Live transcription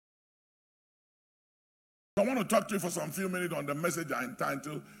I want to talk to you for some few minutes on the message I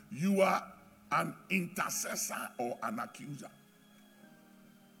entitled, You Are an Intercessor or an Accuser.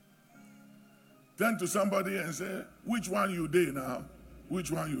 Turn to somebody and say, which one you did now?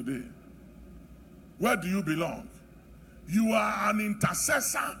 Which one you did? Where do you belong? You are an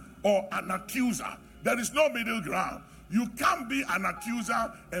intercessor or an accuser. There is no middle ground. You can't be an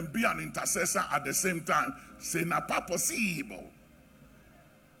accuser and be an intercessor at the same time. C'est n'est pas possible.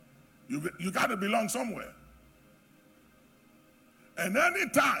 You got to belong somewhere. And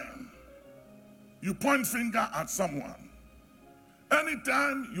anytime you point finger at someone,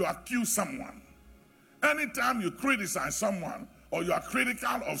 anytime you accuse someone, anytime you criticize someone or you are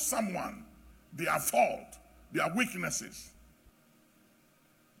critical of someone, their fault, their weaknesses,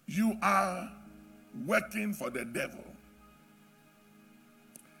 you are working for the devil.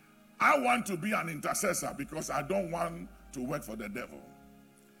 I want to be an intercessor because I don't want to work for the devil.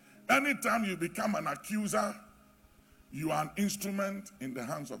 Anytime you become an accuser, you are an instrument in the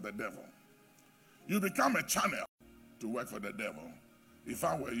hands of the devil. You become a channel to work for the devil. If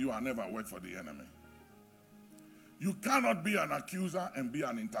I were you, I never work for the enemy. You cannot be an accuser and be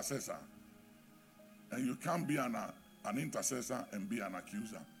an intercessor. And you can't be an intercessor and be an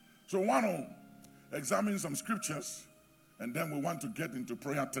accuser. So we want to examine some scriptures, and then we want to get into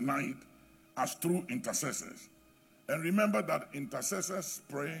prayer tonight as true intercessors. And remember that intercessors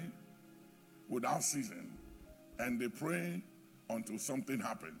pray without ceasing, and they pray until something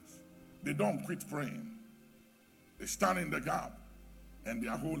happens. They don't quit praying. They stand in the gap, and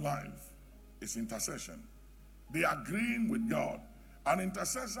their whole life is intercession. They are agreeing with God. An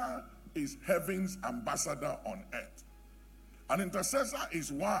intercessor is heaven's ambassador on earth. An intercessor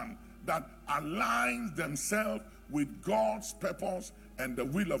is one that aligns themselves with God's purpose and the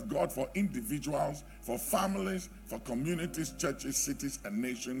will of God for individuals, for families, for communities, churches, cities, and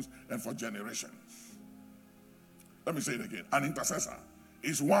nations, and for generations. Let me say it again. An intercessor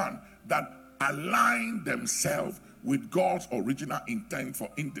is one that aligns themselves with God's original intent for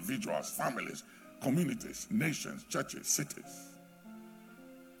individuals, families, communities, nations, churches, cities.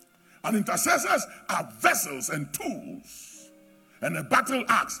 And intercessors are vessels and tools and a battle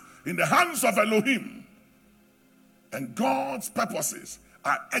axe in the hands of Elohim. And God's purposes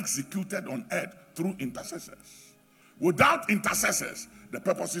are executed on earth through intercessors. Without intercessors, the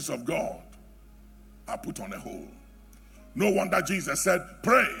purposes of God are put on a hold. No wonder Jesus said,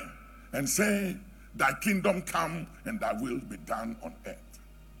 pray and say, thy kingdom come and thy will be done on earth.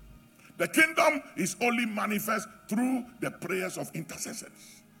 The kingdom is only manifest through the prayers of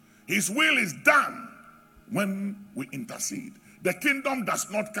intercessors. His will is done when we intercede. The kingdom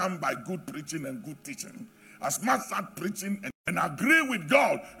does not come by good preaching and good teaching. As much as preaching and agree with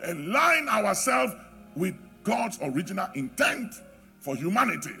God and line ourselves with God's original intent for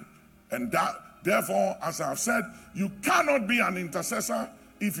humanity. And that, therefore, as I've said, you cannot be an intercessor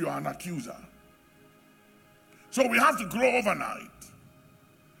if you are an accuser. So we have to grow overnight.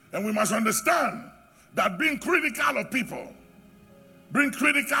 And we must understand that being critical of people, being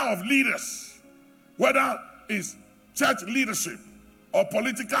critical of leaders, whether it's church leadership or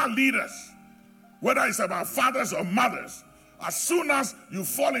political leaders, whether it's about fathers or mothers, as soon as you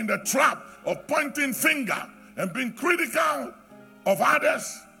fall in the trap of pointing finger and being critical of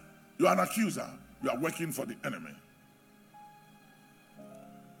others, you are an accuser. You are working for the enemy.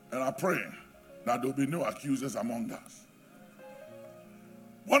 And I pray that there will be no accusers among us.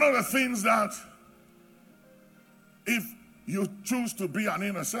 One of the things that, if you choose to be an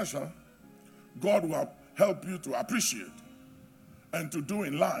intercessor, God will help you to appreciate and to do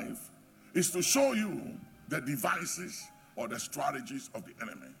in life, is to show you the devices or the strategies of the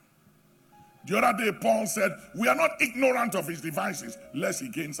enemy. The other day, Paul said, we are not ignorant of his devices, lest he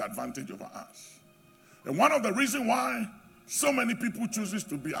gains advantage over us. And one of the reasons why so many people chooses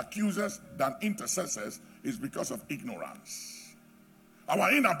to be accusers than intercessors is because of ignorance.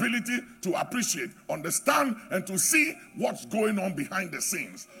 Our inability to appreciate, understand, and to see what's going on behind the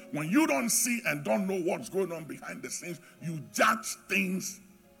scenes. When you don't see and don't know what's going on behind the scenes, you judge things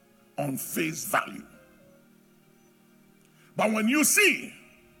on face value. But when you see,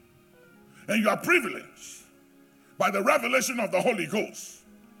 and you are privileged by the revelation of the Holy Ghost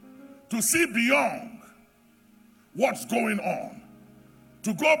to see beyond what's going on,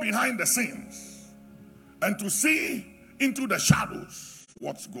 to go behind the scenes, and to see into the shadows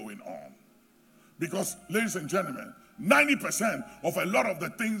what's going on. Because, ladies and gentlemen, 90% of a lot of the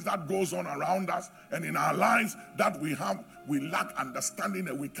things that goes on around us and in our lives that we have, we lack understanding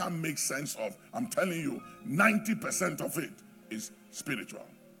and we can't make sense of. I'm telling you, 90% of it is spiritual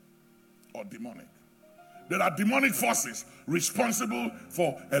or demonic. There are demonic forces responsible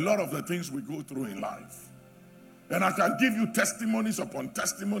for a lot of the things we go through in life. And I can give you testimonies upon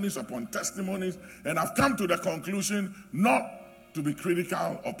testimonies upon testimonies. And I've come to the conclusion not to be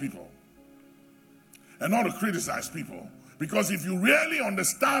critical of people and not to criticize people. Because if you really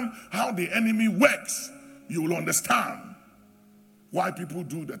understand how the enemy works, you will understand why people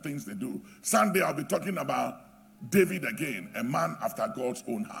do the things they do. Sunday I'll be talking about David again, a man after God's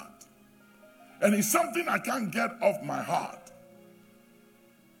own heart. And it's something I can't get off my heart.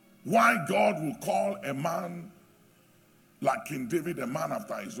 Why God will call a man like King David a man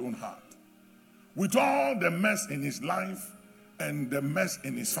after his own heart. With all the mess in his life and the mess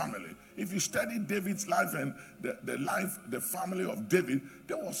in his family. If you study David's life and the family of David,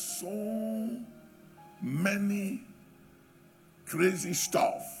 there was so many crazy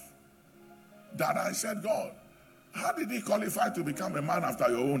stuff that I said, God, how did he qualify to become a man after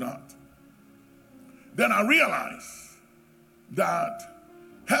your own heart? Then I realized that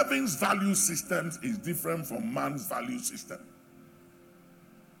heaven's value systems is different from man's value system.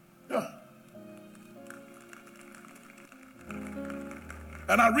 Yeah.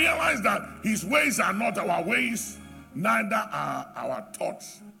 And I realized that his ways are not our ways, neither are our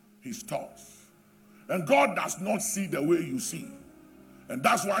thoughts his thoughts. And God does not see the way you see. And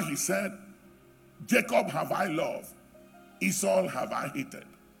that's why he said, Jacob have I loved, Esau have I hated.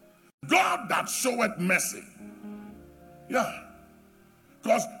 God that showeth mercy. Yeah.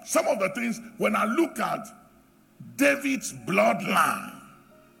 Because some of the things, when I look at David's bloodline,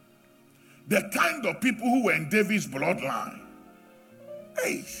 the kind of people who were in David's bloodline,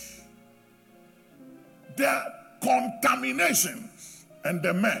 their contaminations and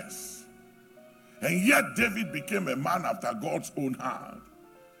the mess. And yet David became a man after God's own heart.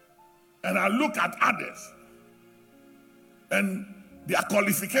 And I look at others and their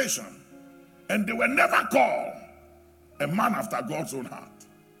qualification, and they were never called a man after God's own heart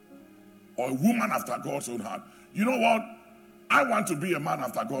or a woman after God's own heart. You know what? I want to be a man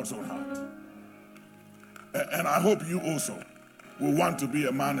after God's own heart. And I hope you also will want to be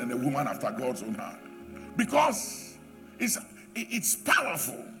a man and a woman after God's own heart. Because it's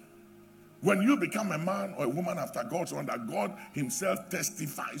powerful when you become a man or a woman after God's own, that God himself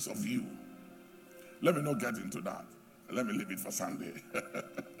testifies of you. Let me not get into that. Let me leave it for Sunday.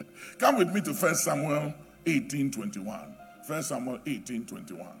 Come with me to 1 Samuel 18:21. 1 Samuel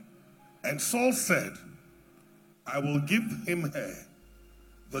 18:21. And Saul said, I will give him her,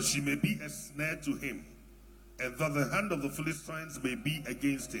 that she may be a snare to him, and that the hand of the Philistines may be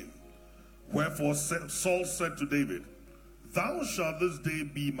against him. Wherefore Saul said to David, Thou shalt this day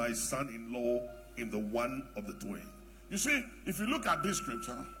be my son-in-law in the one of the twain. You see, if you look at this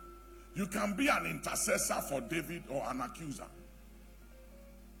scripture, you can be an intercessor for David or an accuser.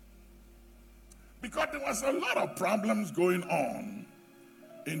 Because there was a lot of problems going on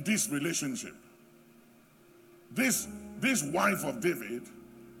in this relationship. This wife of David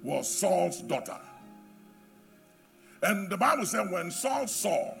was Saul's daughter. And the Bible said when Saul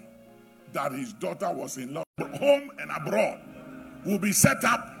saw that his daughter was in love, home and abroad, will be set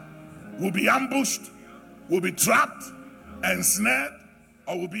up, will be ambushed, will be trapped, ensnared,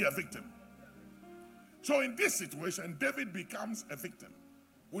 or will be a victim. So in this situation, David becomes a victim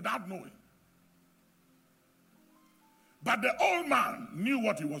without knowing. But the old man knew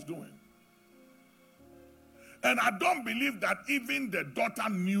what he was doing. And I don't believe that even the daughter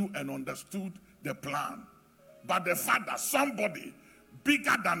knew and understood the plan. But the father, somebody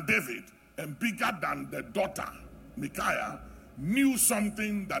bigger than David and bigger than the daughter, Micaiah, knew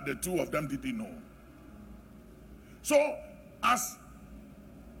something that the two of them didn't know. So as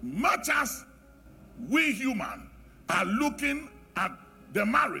much as we human are looking at the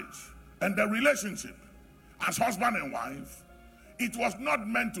marriage and the relationship as husband and wife, it was not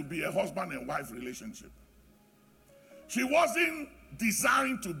meant to be a husband and wife relationship. She wasn't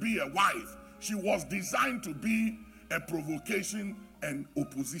designed to be a wife. She was designed to be a provocation and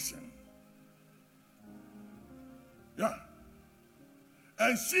opposition. Yeah.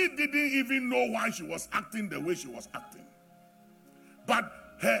 And she didn't even know why she was acting the way she was acting. But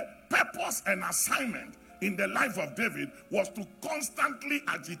her purpose and assignment in the life of David was to constantly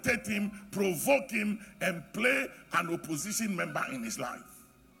agitate him, provoke him, and play an opposition member in his life.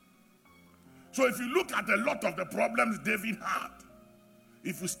 So if you look at a lot of the problems David had,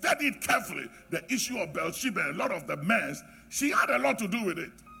 if you study it carefully, the issue of Bathsheba and a lot of the mess, she had a lot to do with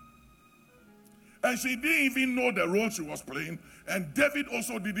it. And she didn't even know the role she was playing. And David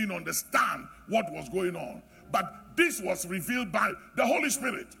also didn't understand what was going on. But this was revealed by the Holy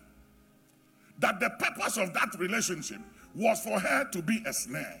Spirit. That the purpose of that relationship was for her to be a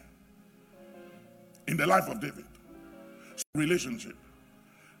snare in the life of David. Relationship.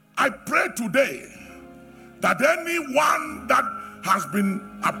 I pray today that anyone that has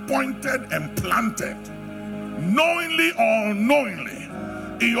been appointed and planted, knowingly or unknowingly,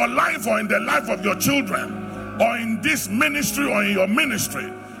 in your life or in the life of your children, or in this ministry or in your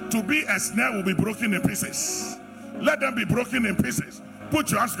ministry, to be a snare will be broken in pieces. Let them be broken in pieces. Put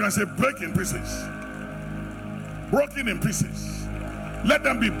your hands together and say, break in pieces. Broken in pieces. Let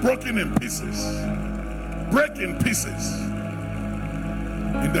them be broken in pieces. Break in pieces.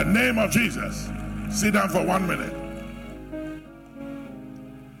 In the name of Jesus. Sit down for 1 minute.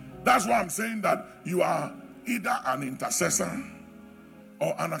 That's why I'm saying that you are either an intercessor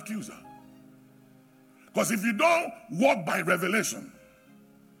or an accuser. Because if you don't walk by revelation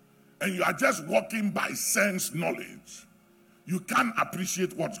and you are just walking by sense knowledge, you can't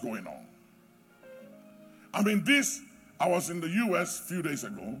appreciate what's going on. I mean, I was in the US a few days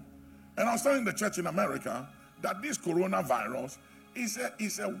ago, and I was telling the church in America that this coronavirus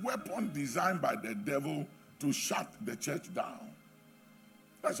is a weapon designed by the devil to shut the church down.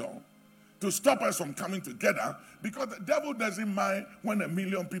 That's all. To stop us from coming together, because the devil doesn't mind when 1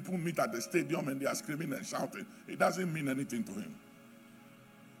 million people meet at the stadium and they are screaming and shouting. It doesn't mean anything to him.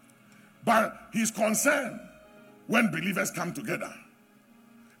 But he's concerned when believers come together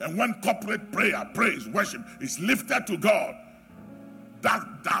and when corporate prayer, praise, worship is lifted to God.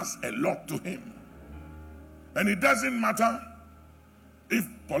 That does a lot to him. And it doesn't matter if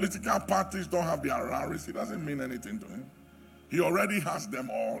political parties don't have their rallies, it doesn't mean anything to him. He already has them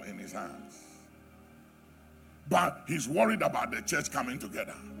all in his hands. But he's worried about the church coming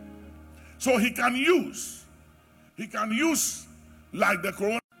together. So he can use like the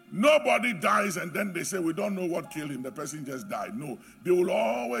corona. Nobody dies and then they say, we don't know what killed him. The person just died. No, they will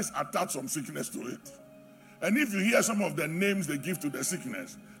always attach some sickness to it. And if you hear some of the names they give to the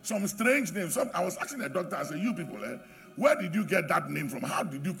sickness, some strange names. I was asking the doctor, I said, you people, where did you get that name from? How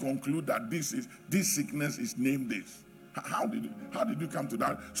did you conclude that this sickness is named this? How did you come to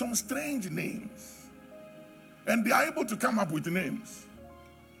that? Some strange names. And they are able to come up with names.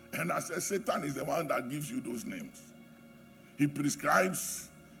 And I said, Satan is the one that gives you those names. He prescribes,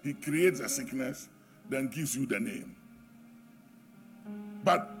 he creates a sickness, then gives you the name.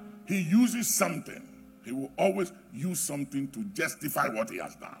 But he uses something. He will always use something to justify what he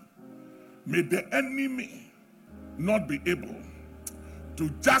has done. May the enemy not be able to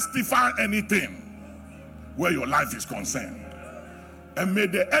justify anything where your life is concerned. And may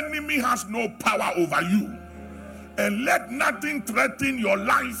the enemy has no power over you. And let nothing threaten your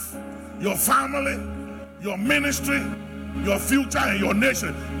life, your family, your ministry, your future, and your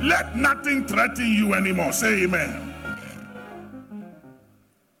nation. Let nothing threaten you anymore. Say amen.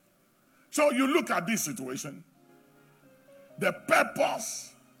 So you look at this situation. The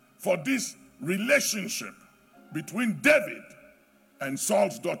purpose for this relationship between David and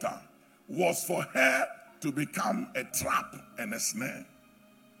Saul's daughter was for her to become a trap and a snare.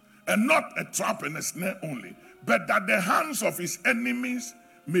 And not a trap and a snare only, but that the hands of his enemies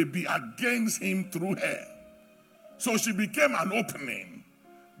may be against him through her. So she became an opening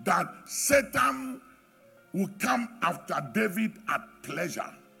that Satan would come after David at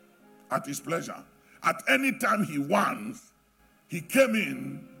pleasure, at his pleasure. At any time he wants, he came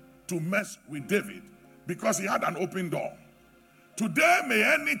in to mess with David because he had an open door. Today, may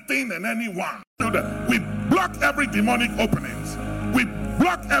anything and anyone, we block every demonic openings. We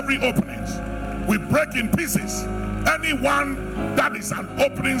block every openings. We break in pieces anyone that is an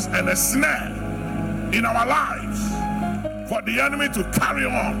openings and a snare in our lives for the enemy to carry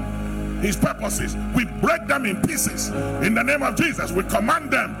on his purposes. We break them in pieces in the name of Jesus. We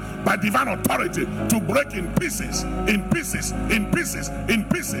command them by divine authority to break in pieces, in pieces, in pieces, in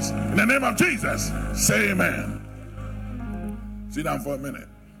pieces in the name of Jesus. Say amen. Sit down for a minute.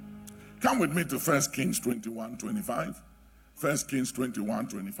 Come with me to 1 Kings 21:25. 1 Kings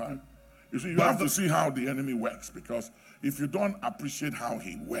 21:25. You see, you have to see how the enemy works, because if you don't appreciate how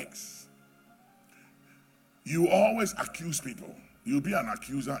he works, you always accuse people. You'll be an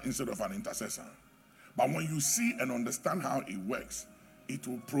accuser instead of an intercessor. But when you see and understand how it works, it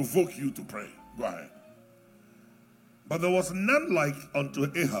will provoke you to pray. Go ahead. But there was none like unto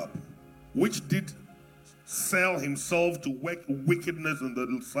Ahab, which did sell himself to work wickedness in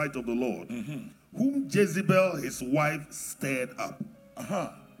the sight of the Lord, whom Jezebel his wife stirred up.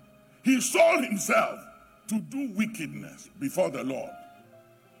 He sold himself to do wickedness before the Lord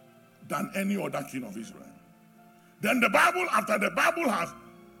than any other king of Israel. Then the Bible, after the Bible has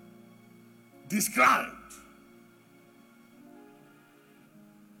described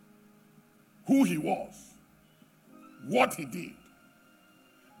who he was, what he did,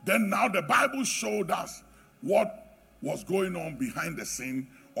 then now the Bible showed us what was going on behind the scene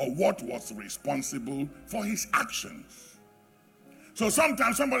or what was responsible for his actions. So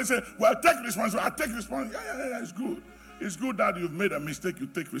sometimes somebody say, well, take responsibility. I take responsibility. Yeah, it's good. It's good that you've made a mistake, you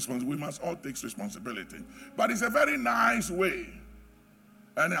take responsibility. We must all take responsibility. But it's a very nice way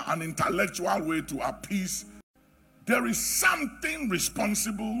and an intellectual way to appease. There is something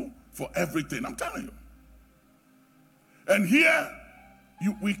responsible for everything, I'm telling you. And here,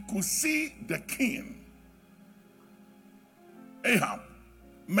 we could see the king, Ahab,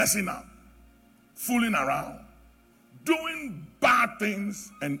 messing up, fooling around, doing bad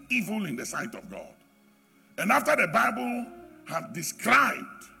things and evil in the sight of God. And after the Bible had described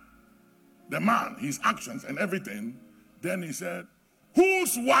the man, his actions and everything, then he said,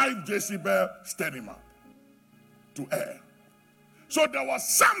 whose wife Jezebel stirred him up to err. So there was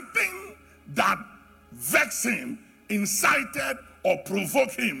something that vexed him, incited or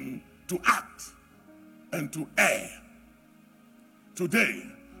provoked him to act and to err. Today,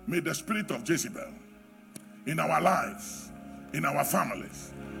 may the spirit of Jezebel in our lives, in our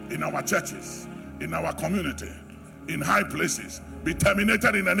families, in our churches, in our community, in high places, be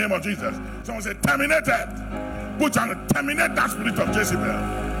terminated in the name of Jesus. Someone say, terminated. Put on, terminate that spirit of Jezebel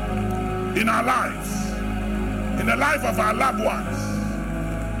in our lives, in the life of our loved ones,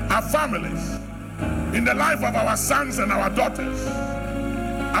 our families, in the life of our sons and our daughters,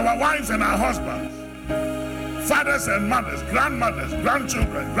 our wives and our husbands, fathers and mothers, grandmothers,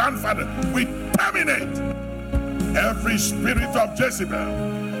 grandchildren, grandfathers. We terminate every spirit of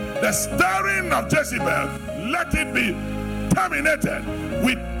Jezebel. The stirring of Jezebel, let it be terminated.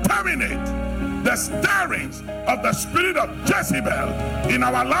 We terminate the stirrings of the spirit of Jezebel in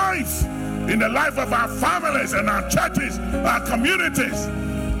our lives, in the life of our families and our churches, our communities,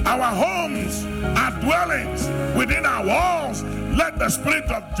 our homes, our dwellings, within our walls. Let the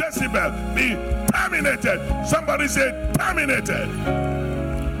spirit of Jezebel be terminated. Somebody say terminated.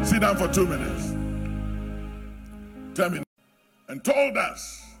 Sit down for 2 minutes. Terminated. And told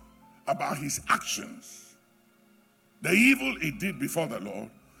us about his actions, the evil he did before the Lord,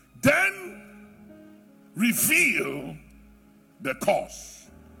 then reveal the cause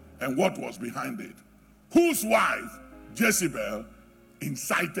and what was behind it. Whose wife Jezebel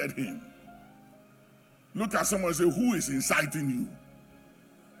incited him. Look at someone and say, who is inciting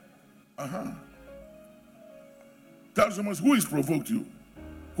you? Tell someone, who is provoked you?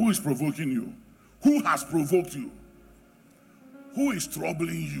 Who is provoking you? Who has provoked you? Who is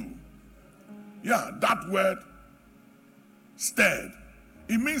troubling you? Yeah, that word, stirred,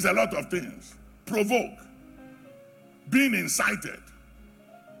 it means a lot of things. Provoke, being incited,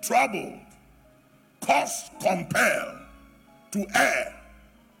 troubled, cause, compel, to err,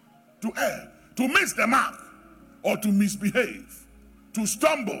 to miss the mark, or to misbehave, to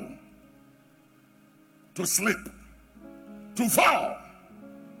stumble, to slip, to fall.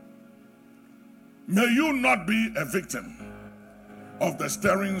 May you not be a victim of the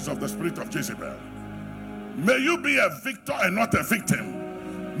stirrings of the spirit of Jezebel. May you be a victor and not a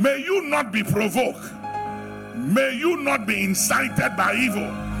victim. May you not be provoked. May you not be incited by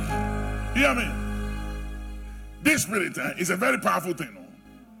evil. Hear me? This spirit is a very powerful thing.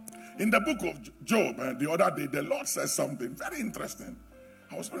 In the book of Job, the other day, the Lord says something very interesting.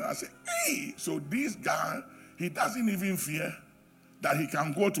 I was praying, I said, hey, so this guy, he doesn't even fear that he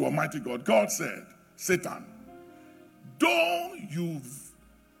can go to Almighty God. God said, Satan, though you've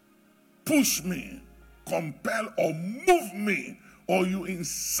pushed me, compel or move me, or you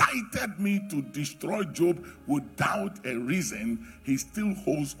incited me to destroy Job without a reason, he still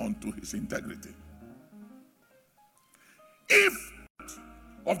holds on to his integrity. If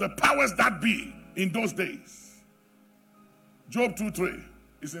of the powers that be in those days, Job 2:3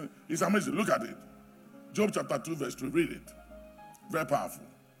 is amazing. Look at it. Job chapter 2 verse 3. Read it. Very powerful.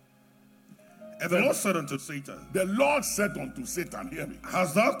 And the Lord said unto Satan, the Lord said unto Satan, hear me,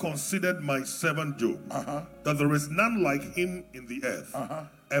 hast thou considered my servant Job, that there is none like him in the earth,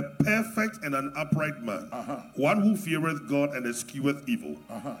 a perfect and an upright man, one who feareth God and escheweth evil,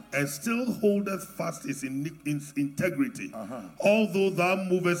 and still holdeth fast his integrity, although thou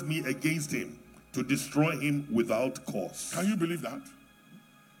movest me against him to destroy him without cause. Can you believe that?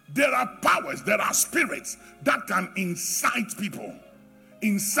 There are powers, there are spirits that can incite people.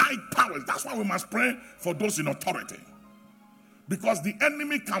 Incite powers. That's why we must pray for those in authority. Because the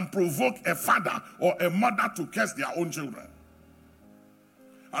enemy can provoke a father or a mother to curse their own children.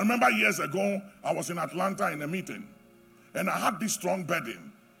 I remember years ago, I was in Atlanta in a meeting, and I had this strong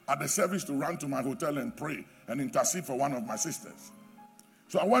burden at the service to run to my hotel and pray and intercede for one of my sisters.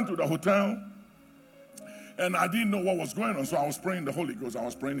 So I went to the hotel, and I didn't know what was going on, so I was praying the Holy Ghost. I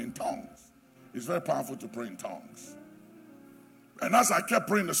was praying in tongues. It's very powerful to pray in tongues. And as I kept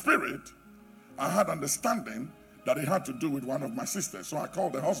praying in the spirit, I had understanding that it had to do with one of my sisters. So I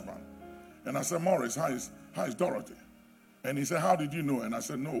called the husband and I said, Morris, how is Dorothy? And he said, how did you know? And I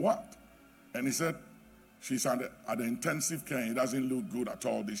said, no, what? And he said, she's at the intensive care. It doesn't look good at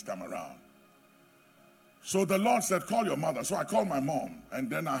all this time around. So the Lord said, call your mother. So I called my mom, and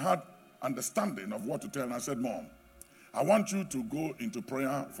then I had understanding of what to tell her. And I said, Mom, I want you to go into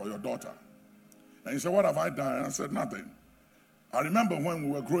prayer for your daughter. And he said, what have I done? And I said, nothing. I remember when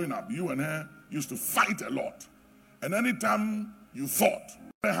we were growing up, you and her used to fight a lot. And anytime you fought,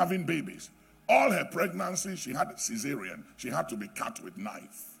 having babies, all her pregnancy, she had a cesarean. She had to be cut with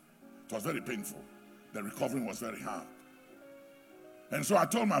knife. It was very painful. The recovery was very hard. And so I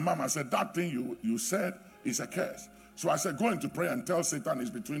told my mom, I said, that thing you said is a curse. So I said, go into prayer and tell Satan it's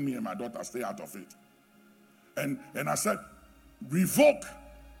between me and my daughter. Stay out of it. And I said, revoke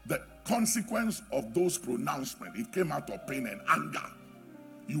the consequence of those pronouncements. It came out of pain and anger.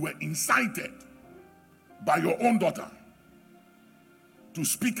 You were incited by your own daughter to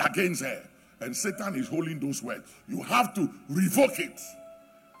speak against her. And Satan is holding those words. You have to revoke it.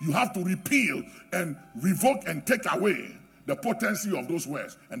 You have to repeal and revoke and take away the potency of those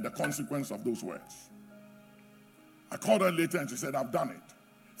words and the consequence of those words. I called her later and she said, I've done it.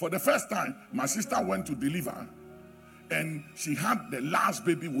 For the first time, my sister went to deliver and she had the last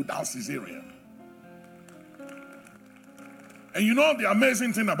baby without cesarean. And you know the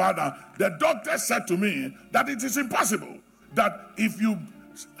amazing thing about that? The doctor said to me that it is impossible that if you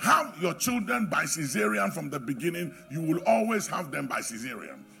have your children by cesarean from the beginning, you will always have them by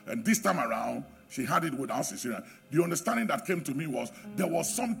cesarean. And this time around, she had it without cesarean. The understanding that came to me was there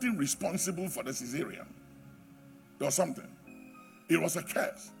was something responsible for the cesarean. There was something. It was a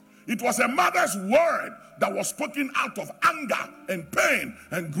curse. It was a mother's word that was spoken out of anger and pain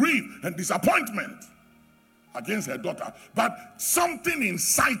and grief and disappointment against her daughter. But something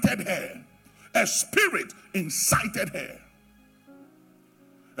incited her. A spirit incited her.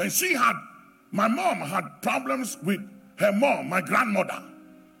 And my mom had problems with her mom, my grandmother.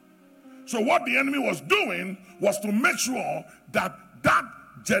 So what the enemy was doing was to make sure that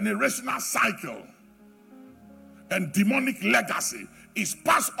generational cycle and demonic legacy is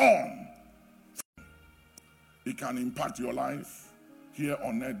passed on. It can impact your life here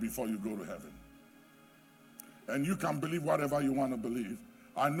on earth before you go to heaven. And you can believe whatever you want to believe.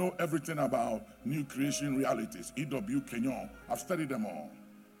 I know everything about new creation realities. E.W. Kenyon. I've studied them all.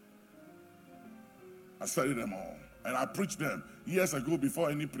 And I preached them years ago before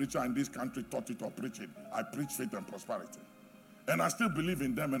any preacher in this country taught it or preached it. I preach faith and prosperity. And I still believe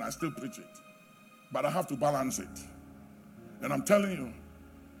in them and I still preach it. But I have to balance it. And I'm telling you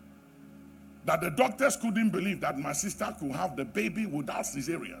that the doctors couldn't believe that my sister could have the baby without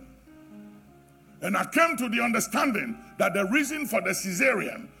cesarean. And I came to the understanding that the reason for the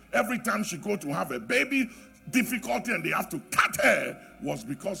cesarean, every time she go to have a baby, difficulty and they have to cut her, was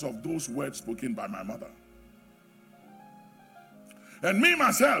because of those words spoken by my mother. And me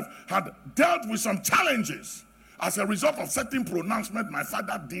myself had dealt with some challenges as a result of certain pronouncement my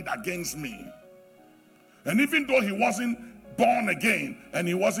father did against me. And even though he wasn't born again and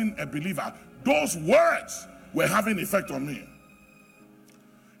he wasn't a believer, those words were having effect on me.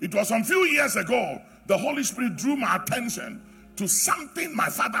 It was some few years ago, the Holy Spirit drew my attention to something my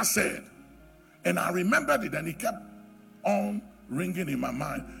father said. And I remembered it and it kept on ringing in my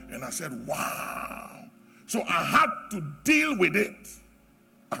mind. And I said, wow. So I had to deal with it.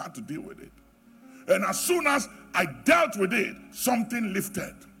 And as soon as I dealt with it, something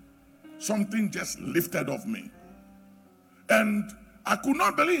lifted. Something just lifted off me. And I could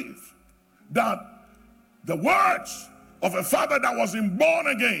not believe that the words of a father that wasn't born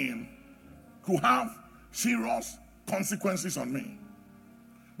again could have serious consequences on me.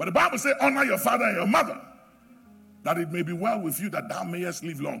 But the Bible says, honor your father and your mother, that it may be well with you, that thou mayest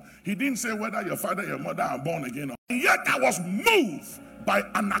live long. He didn't say whether your father and your mother are born again. And yet I was moved by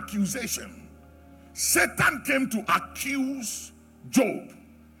an accusation. Satan came to accuse Job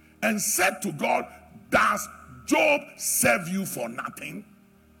and said to God, does Job serve you for nothing?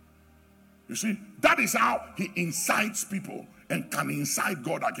 You see, that is how he incites people and can incite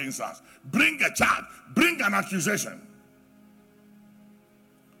God against us. Bring a charge, bring an accusation.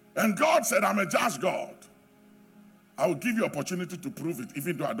 And God said, I'm a just God. I will give you opportunity to prove it,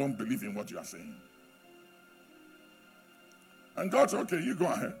 even though I don't believe in what you are saying. And God said, okay, you go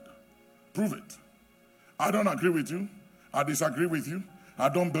ahead. Prove it. I don't agree with you. I disagree with you. I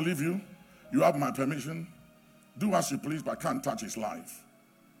don't believe you. You have my permission. Do as you please, but can't touch his life.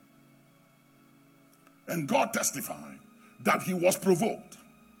 And God testified that he was provoked.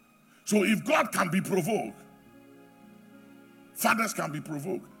 So if God can be provoked, Fathers can be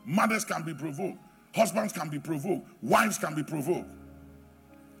provoked. Mothers can be provoked. Husbands can be provoked. Wives can be provoked.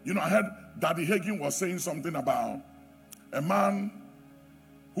 You know, I heard Daddy Hagin was saying something about a man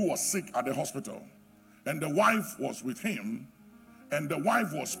who was sick at the hospital, and the wife was with him, and the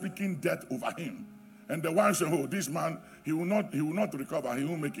wife was speaking death over him. And the wife said, oh, this man, he will not recover, he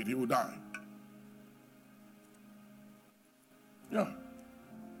won't make it, he will die. Yeah.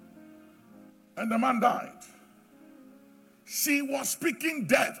 And the man died. She was speaking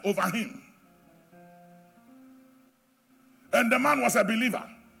death over him. And the man was a believer.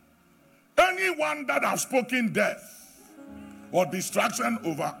 Anyone that has spoken death or distraction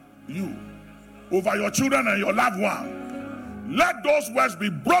over you, over your children and your loved one, let those words be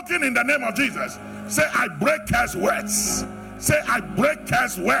broken in the name of Jesus. Say, I break curse words. Say, I break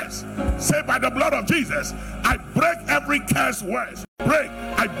curse words. Say, by the blood of Jesus, I break every curse words.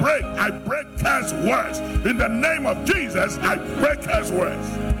 I break curse words. In the name of Jesus, I break curse words.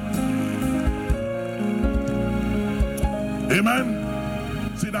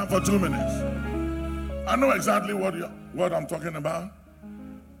 Amen. Sit down for 2 minutes. I know exactly what I'm talking about.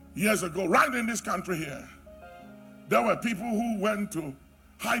 Years ago, right in this country here, there were people who went to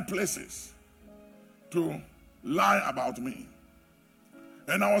high places to lie about me.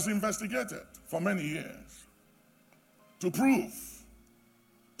 And I was investigated for many years to prove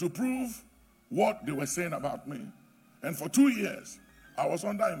what they were saying about me. And for 2 years, I was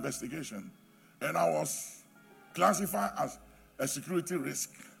under investigation, and I was classified as a security risk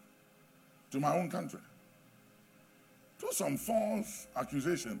to my own country. Through some false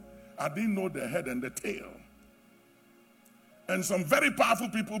accusation, I didn't know the head and the tail. And some very powerful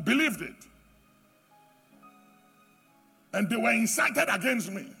people believed it. And they were incited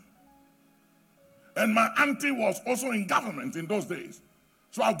against me. And my auntie was also in government in those days.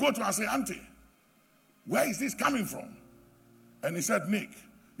 So I'll go to her and say, Auntie, where is this coming from? And he said, Nick,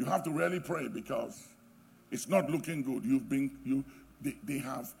 you have to really pray because it's not looking good. They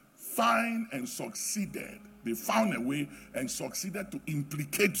have found and succeeded. They found a way and succeeded to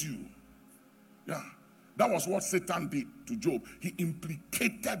implicate you. Yeah. That was what Satan did to Job. He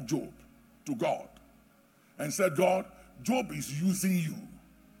implicated Job to God and said, God, Job is using you.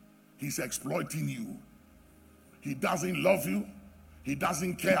 He's exploiting you. He doesn't love you. He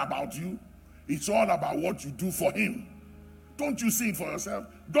doesn't care about you. It's all about what you do for him. Don't you see it for yourself?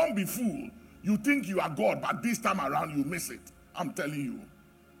 Don't be fooled. You think you are God, but this time around you miss it. I'm telling you.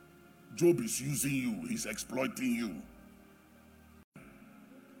 Job is using you. He's exploiting you.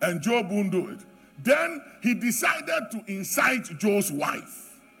 And Job won't do it. Then he decided to incite Job's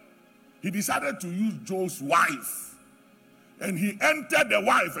wife. He decided to use Job's wife. And he entered the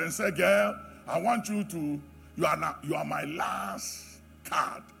wife and said, girl, I want you to, you are my last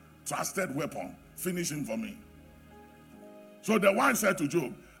card, trusted weapon. Finish him for me. So the wife said to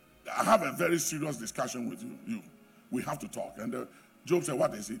Job, I have a very serious discussion with you. We have to talk. And Job said,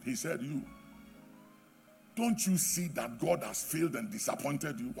 what is it? He said, you. Don't you see that God has failed and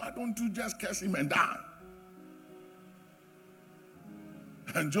disappointed you? Why don't you just curse him and die?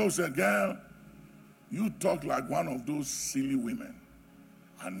 And Job said, girl, you talk like one of those silly women.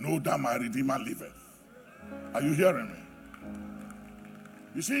 I know that my Redeemer liveth. Are you hearing me?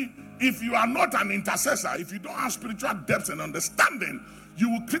 You see, if you are not an intercessor, if you don't have spiritual depth and understanding, you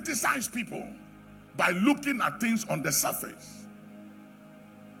will criticize people by looking at things on the surface.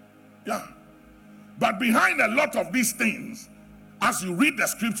 Yeah. But behind a lot of these things, as you read the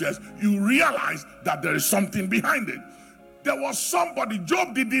scriptures, you realize that there is something behind it. There was somebody,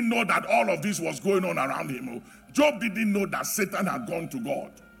 Job didn't know that all of this was going on around him. Job didn't know that Satan had gone to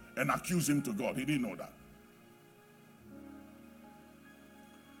God and accused him to God. He didn't know that.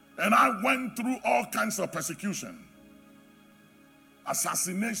 And I went through all kinds of persecution,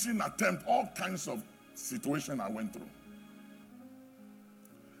 assassination attempt, all kinds of situations I went through.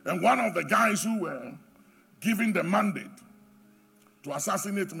 And one of the guys who were given the mandate to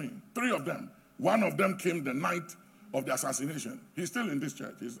assassinate me, 3 of them, one of them came the night of the assassination. He's still in this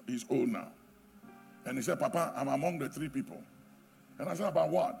church. He's old now. And he said, Papa, I'm among the 3 people. And I said, about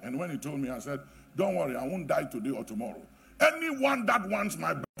what? And when he told me, I said, don't worry, I won't die today or tomorrow. Anyone that wants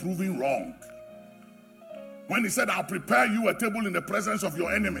my proving wrong. When he said, I'll prepare you a table in the presence of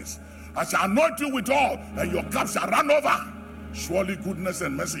your enemies. I shall anoint you with oil, and your cup shall run over. Surely goodness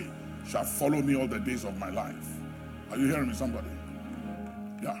and mercy shall follow me all the days of my life. Are you hearing me, somebody?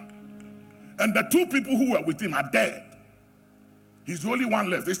 Yeah. And the 2 people who were with him are dead. He's the only one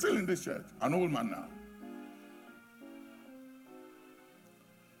left. He's still in this church. An old man now.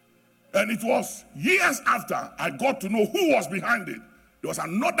 And it was years after I got to know who was behind it. There was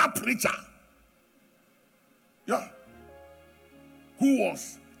another preacher. Yeah. who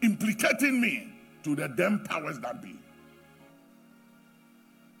was implicating me to the damn powers that be.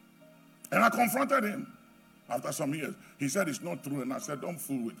 And I confronted him after some years. He said it's not true, and I said, don't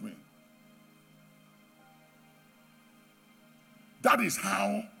fool with me. That is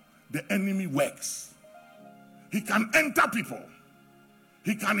how the enemy works. He can enter people.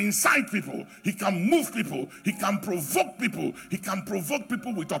 He can incite people. He can move people. He can provoke people. He can provoke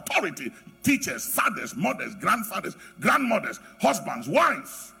people with authority. Teachers, fathers, mothers, grandfathers, grandmothers, husbands,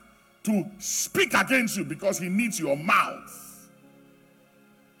 wives, to speak against you because he needs your mouth.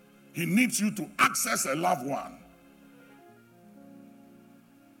 He needs you to access a loved one.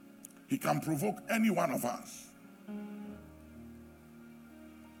 He can provoke any one of us.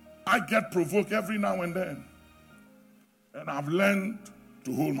 I get provoked every now and then. And I've learned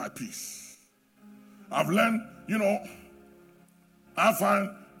to hold my peace. I've learned, I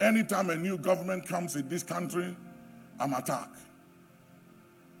find anytime a new government comes in this country, I'm attacked.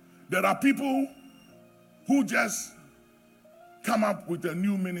 There are people who just come up with a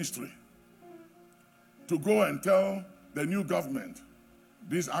new ministry to go and tell the new government,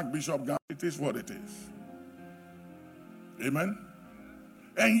 this Archbishop, it is what it is. Amen?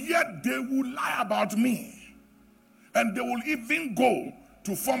 And yet they will lie about me. And they will even go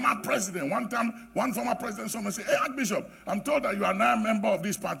to former president. One time, one former president, someone said, hey, Archbishop, I'm told that you are now a member of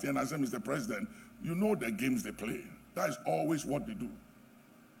this party. And I said, Mr. President, you know the games they play. That is always what they do.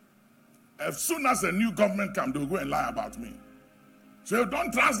 As soon as a new government comes, they'll go and lie about me. So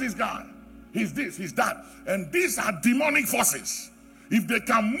don't trust this guy. He's this, he's that. And these are demonic forces. If they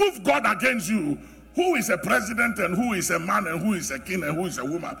can move God against you, who is a president and who is a man and who is a king and who is a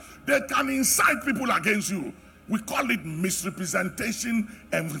woman, they can incite people against you. We call it misrepresentation,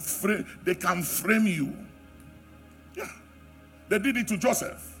 and they can frame you. Yeah. They did it to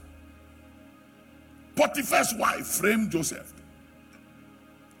Joseph. Potiphar's wife framed Joseph.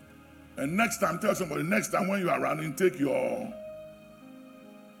 And next time, tell somebody, next time when you are running, take your...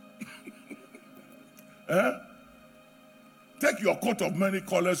 Take your coat of many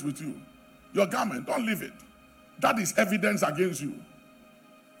colors with you. Your garment, don't leave it. That is evidence against you.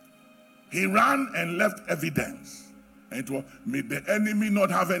 He ran and left evidence. And it was, may the enemy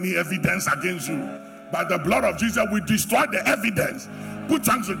not have any evidence against you. By the blood of Jesus, we destroy the evidence. Put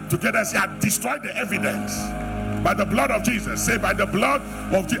hands together and say, I destroy the evidence. By the blood of Jesus, say, by the blood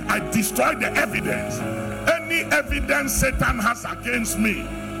of Jesus, I destroy the evidence. Any evidence Satan has against me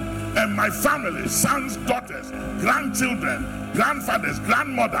and my family, sons, daughters, grandchildren, grandfathers,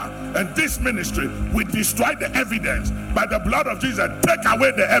 grandmother, and this ministry, we destroy the evidence. By the blood of Jesus, take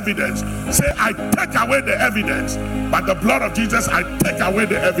away the evidence. Say, I take away the evidence. By the blood of Jesus, I take away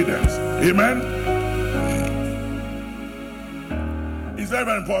the evidence. Amen. It's very,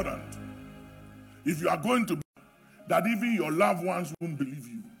 very important. If you are going to, that even your loved ones won't believe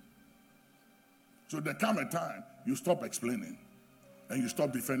you. So there come a time you stop explaining and you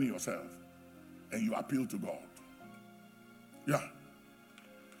stop defending yourself and you appeal to God. Yeah.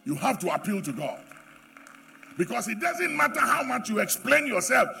 You have to appeal to God. Because it doesn't matter how much you explain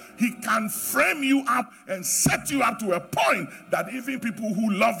yourself, he can frame you up and set you up to a point that even people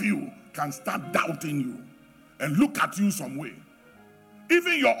who love you can start doubting you and look at you some way.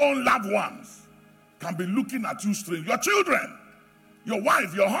 Even your own loved ones can be looking at you strange. Your children, your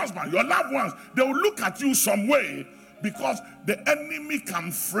wife, your husband, your loved ones, they will look at you some way because the enemy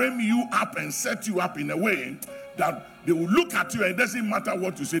can frame you up and set you up in a way that they will look at you and it doesn't matter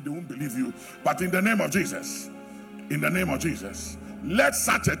what you say, they won't believe you. But in the name of Jesus, let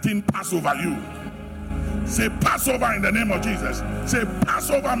such a thing pass over you. Say, pass over in the name of Jesus. Say, pass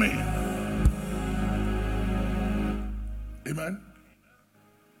over me. Amen.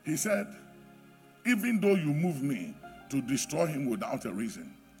 He said, even though you move me to destroy him without a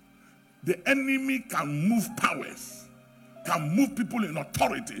reason, the enemy can move powers, can move people in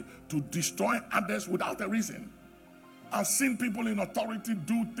authority to destroy others without a reason. I've seen people in authority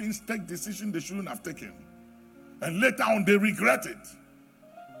do things, take decisions they shouldn't have taken. And later on, they regret it.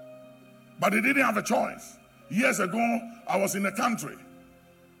 But they didn't have a choice. Years ago, I was in a country.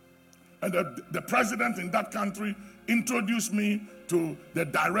 And the president in that country introduced me to the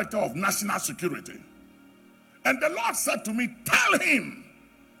director of national security. And the Lord said to me, tell him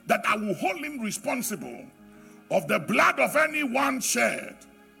that I will hold him responsible of the blood of anyone shed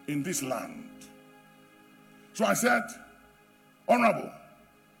in this land. So I said, Honorable,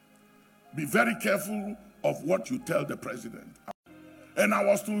 be very careful of what you tell the president. And I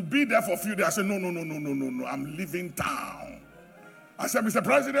was to be there for a few days. I said, no, I'm leaving town. I said, Mr.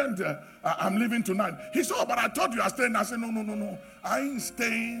 President, I'm leaving tonight. He said, oh, but I thought you are staying. I said, no, I ain't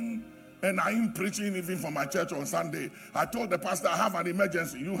staying And I am preaching even for my church on Sunday. I told the pastor, I have an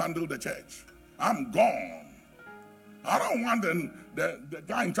emergency. You handle the church. I'm gone. I don't want the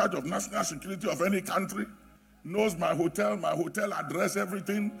guy in charge of national security of any country, knows my hotel address,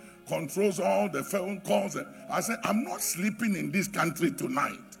 everything, controls all the phone calls. I said, I'm not sleeping in this country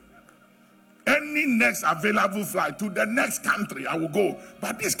tonight. Any next available flight to the next country, I will go.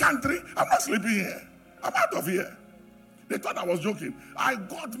 But this country, I'm not sleeping here. I'm out of here. They thought I was joking. I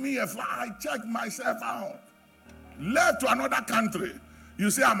got me a flight. I checked myself out. Left to another country.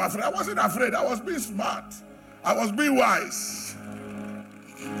 You say I'm afraid. I wasn't afraid. I was being smart. I was being wise.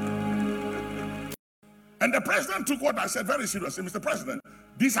 And the president took what I said very seriously. Mr. President,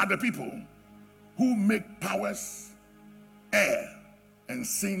 these are the people who make powers err and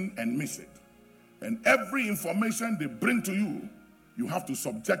sin and miss it. And every information they bring to you, you have to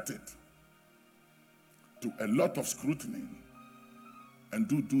subject it to a lot of scrutiny and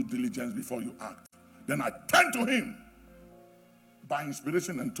do due diligence before you act. Then I turned to him by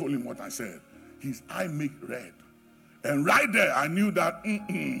inspiration and told him what I said. His eye make red. And right there, I knew that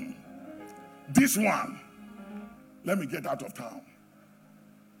this one, let me get out of town.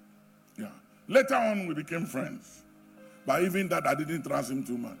 Yeah. Later on, we became friends. But even that, I didn't trust him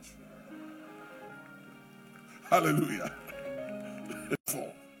too much. Hallelujah.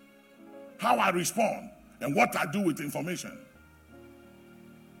 How I respond and what I do with information.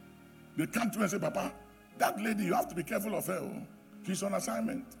 They come to me and say, Papa, that lady, you have to be careful of her. She's on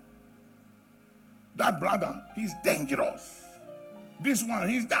assignment. That brother, he's dangerous. This one,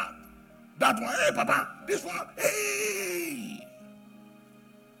 he's that. That one, hey, Papa. This one, hey.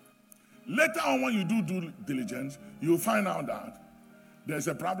 Later on, when you do due diligence, you'll find out that there's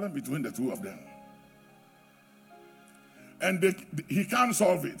a problem between the two of them. And he can't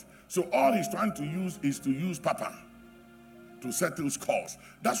solve it. So all he's trying to use is to use Papa to settle scores.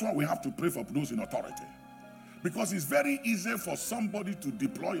 That's why we have to pray for those in authority. Because it's very easy for somebody to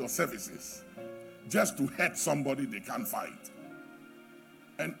deploy your services just to hurt somebody they can't fight.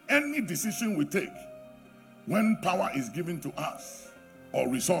 And any decision we take, when power is given to us or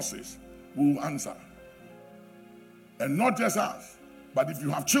resources, we will answer. And not just us, but if you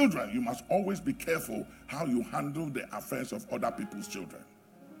have children, you must always be careful how you handle the affairs of other people's children.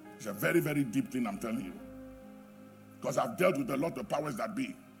 It's a very, very deep thing, I'm telling you. Because I've dealt with a lot of powers that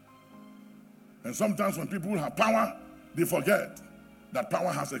be. And sometimes when people have power, they forget that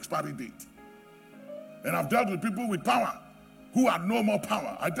power has expiry date. And I've dealt with people with power who had no more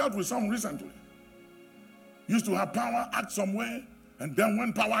power. I dealt with some recently. Used to have power, act somewhere, and then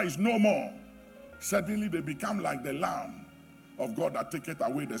when power is no more, suddenly they become like the Lamb of God that taketh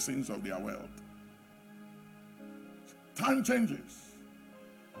away the sins of their world. Time changes.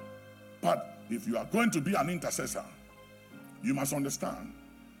 But if you are going to be an intercessor, you must understand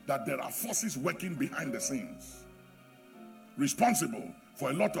that there are forces working behind the scenes, responsible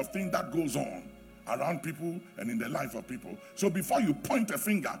for a lot of things that goes on around people and in the life of people. So before you point a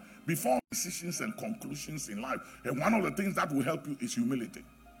finger, before decisions and conclusions in life, and one of the things that will help you is humility.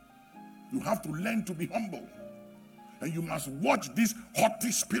 You have to learn to be humble. And you must watch this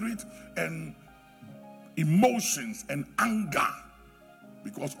haughty spirit and emotions and anger,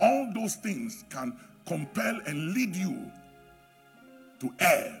 because all those things can compel and lead you to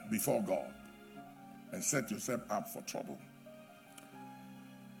err before God and set yourself up for trouble.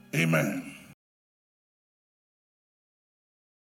 Amen.